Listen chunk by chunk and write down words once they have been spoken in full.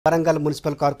Warangal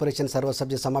municipal corporation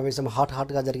సర్వసభ్య సమావేశం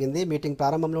హాట్గా జరిగింది. మీటింగ్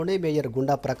ప్రారంభంలోనే మేయర్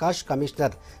గుండా ప్రకాష్,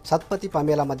 కమిషనర్ సత్పతి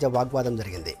పమేల మధ్య వాగ్వాదం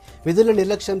జరిగింది. విధులను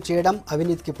నిర్లక్ష్యం చేయడం,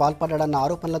 అవినీతికి పాల్పడడన్న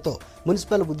ఆరోపణలతో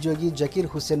మున్సిపల్ ఉద్యోగి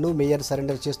జకీర్ హుస్సేన్ను మేయర్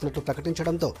సరెండర్ చేస్తున్నట్టు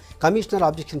ప్రకటించడంతో కమిషనర్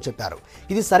ఆబ్జెక్షన్ చెప్పారు.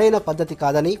 ఇది సరైన పద్ధతి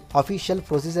కాదని, అఫీషియల్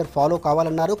ప్రొసీజర్ ఫాలో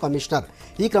కావాలన్నారు కమిషనర్.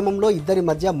 ఈ క్రమంలో ఇద్దరి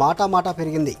మధ్య మాటా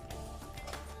పెరిగింది.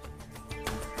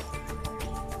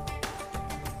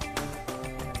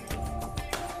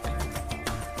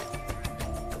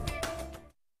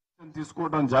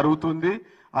 తీసుకోవడం జరుగుతుంది.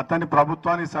 అతని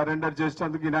ప్రభుత్వాన్ని సరెండర్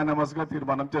చేసేందుకు యునానిమస్గా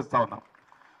తీర్మానం చేస్తా ఉన్నాం.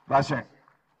 రాజశేఖర్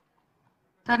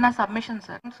సార్, నా సబ్మిషన్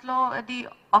సార్ లో అది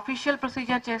అఫీషియల్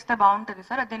ప్రొసీజర్ చేస్తే బాగుంటుంది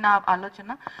సార్, అది నా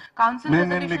ఆలోచన. కౌన్సిల్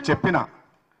నేను మీకు చెప్పిన,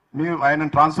 మీరు ఆయన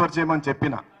ట్రాన్స్ఫర్ చేయమని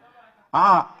చెప్పిన.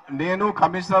 నేను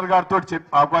కమిషనర్ గారితో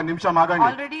ఒక నిమిషం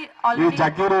ఆగండి. ఈ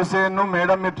జకీర్ హుస్సేన్ ను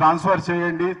మేడం మీరు ట్రాన్స్ఫర్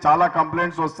చేయండి, చాలా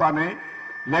కంప్లైంట్స్ వస్తాయి,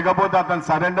 లేకపోతే అతను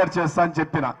సరెండర్ చేస్తా అని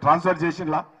చెప్పిన. ట్రాన్స్ఫర్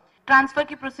చేసినలా? ట్రాన్స్ఫర్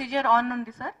కి ప్రొసీజర్ ఆన్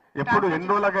ఉంది సార్. ఎప్పుడు ఎన్ని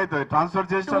రోజులకు అవుతుంది ట్రాన్స్ఫర్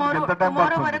చేసిన? ఎంత టైం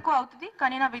వరకు అవుతుంది.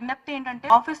 కానీ నా విజ్ఞప్తి ఏంటంటే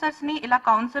ఆఫీసర్స్ ని ఇలా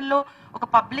కౌన్సిల్ లో ఒక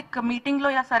పబ్లిక్ మీటింగ్ లో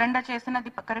ఇలా సరెండర్ చేసినది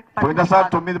కరెక్ట్ పద్ధతి. సార్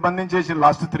 9 మందిని చేసి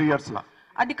లాస్ట్ 3 years లా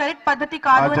అది కరెక్ట్ పద్ధతి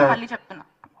కాదు అని మళ్ళీ చెప్తున్నా.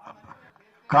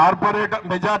 Corporator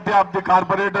majority of the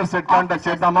corporators ఎట్లా అంటే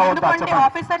చేద్దామా?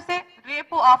 ఆఫీసర్సే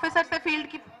రేపు ఆఫీసర్సే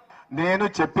ఫీల్డ్ కి నేను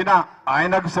చెప్పిన,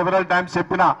 ఆయనకు సెవెరల్ టైమ్స్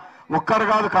చెప్పిన. ఒక్కరు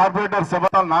కాదు కార్పొరేటర్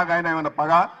సెవెరల్. నాకు ఆయన ఏమైనా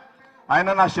పగ? ఆయన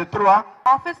నా శత్రువా?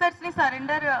 ఆఫీసర్స్ ని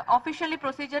సరెండర్ ఆఫీషియల్లీ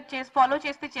ప్రొసీజర్ ఫాలో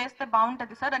చేస్తే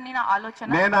బాగుంటది సార్ అని నా ఆలోచన.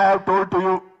 నేను I have told to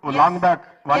you long back,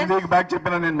 1 week back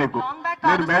చెప్పిన నేను మీకు.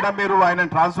 మీరు మేడం మీరు ఆయన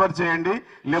ట్రాన్స్ఫర్ చేయండి,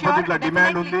 లేకపోతే ఇట్లా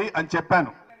డిమాండ్ ఉంది అని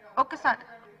చెప్పాను.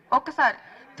 ఒకసారి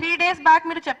 3 days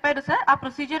బ్యాక్ మీరు చెప్పారు సార్. ఆ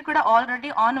ప్రొసీజర్ కూడా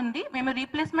ఆల్రెడీ ఆన్ ఉంది. మేము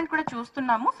రీప్లేస్మెంట్ కూడా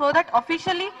చూస్తున్నాము. సో దట్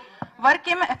ఆఫీషియల్లీ వర్క్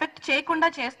ఏమో ఎఫెక్ట్ చేయకుండా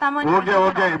చేస్తామని.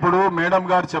 ఓకే ఇప్పుడు మేడం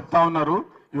గారు చెప్తా ఉన్నారు.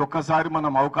 ఒక్కసారి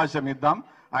మనం అవకాశం ఇద్దాం.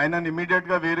 ఆయన ఇమీడియట్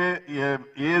గా వేరే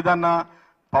ఏదన్నా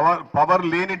పవర్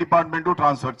లేని డిపార్ట్మెంట్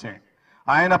ట్రాన్స్ఫర్ చేయండి.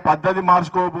 ఆయన పద్ధతి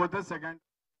మార్చుకోకపోతే సెకండ్.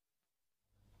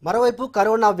 మరోవైపు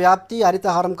కరోనా వ్యాప్తి,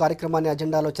 హరితహారం కార్యక్రమాన్ని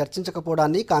అజెండాలో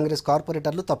చర్చించకపోవడాన్ని కాంగ్రెస్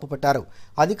కార్పొరేటర్లు తప్పుపట్టారు.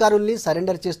 అధికారుల్ని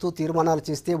సరెండర్ చేస్తూ తీర్మానాలు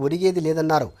చేస్తే ఒరిగేది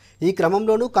లేదన్నారు. ఈ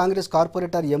క్రమంలోనూ కాంగ్రెస్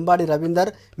కార్పొరేటర్ ఎంబాడి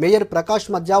రవీందర్, మేయర్ ప్రకాష్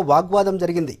మధ్య వాగ్వాదం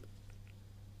జరిగింది.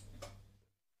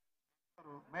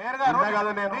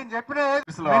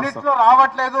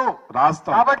 రావట్లేదు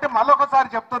కాబట్టి మళ్ళొకసారి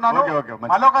చెప్తున్నాను,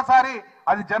 మళ్ళొకసారి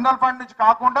అది జనరల్ ఫండ్ నుంచి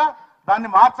కాకుండా దాన్ని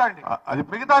మార్చండి. అది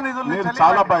మిగతా నిధులు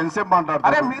చాలా ఎంతసేపు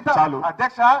మాట్లాడతారు.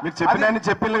 అధ్యక్ష మీరు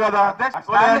చెప్పింది కదా,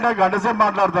 గంట సేపు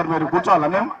మాట్లాడతారు. మీరు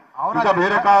కూర్చోాలని ఇంకా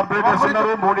వేరే కార్పొరేటర్స్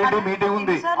ఉన్నారు. 3 మీటింగ్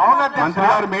ఉంది, మంత్రి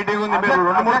గారు మీటింగ్ ఉంది. మీరు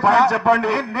 2-3 పాయింట్స్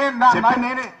చెప్పండి.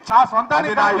 నా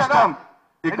సొంతానికి నా ఇష్టం,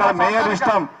 ఇక్కడ మేయర్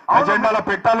ఇష్టం. అజెండాలో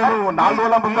పెట్టాలి. నువ్వు 4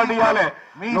 రోజుల ముందట ఇవ్వాలి.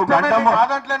 నువ్వు గంట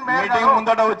మీటింగ్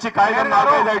ముందట వచ్చి కాగితం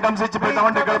 4-5 ఐటమ్స్ ఇచ్చి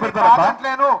పెట్టామంటే ఎక్కడ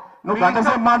పెడతారు? నువ్వు గంట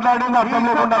సేపు మాట్లాడింది అర్థం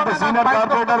లేకుండా సీనియర్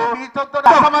కార్పొరేటర్.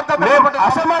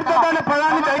 అసమర్థత అనే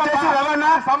పదాన్ని దయచేసి రవణ,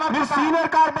 మీరు సీనియర్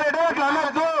కార్పొరేటర్ అట్లా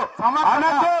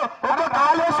అనొద్దు. ఒక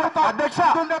కాలేజ్ అధ్యక్ష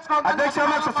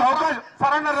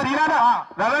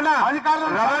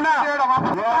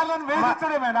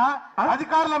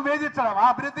అధికారులను వేధించడమా?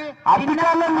 అభివృద్ధి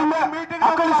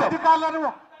అధికారులను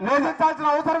వేధించాల్సిన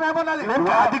అవసరం ఏమన్నది?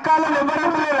 అధికారులు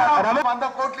 100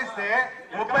 కోట్లు ఇస్తే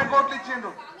 30 కోట్లు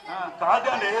ఇచ్చిండు.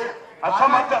 కాదండి,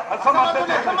 అసమర్థత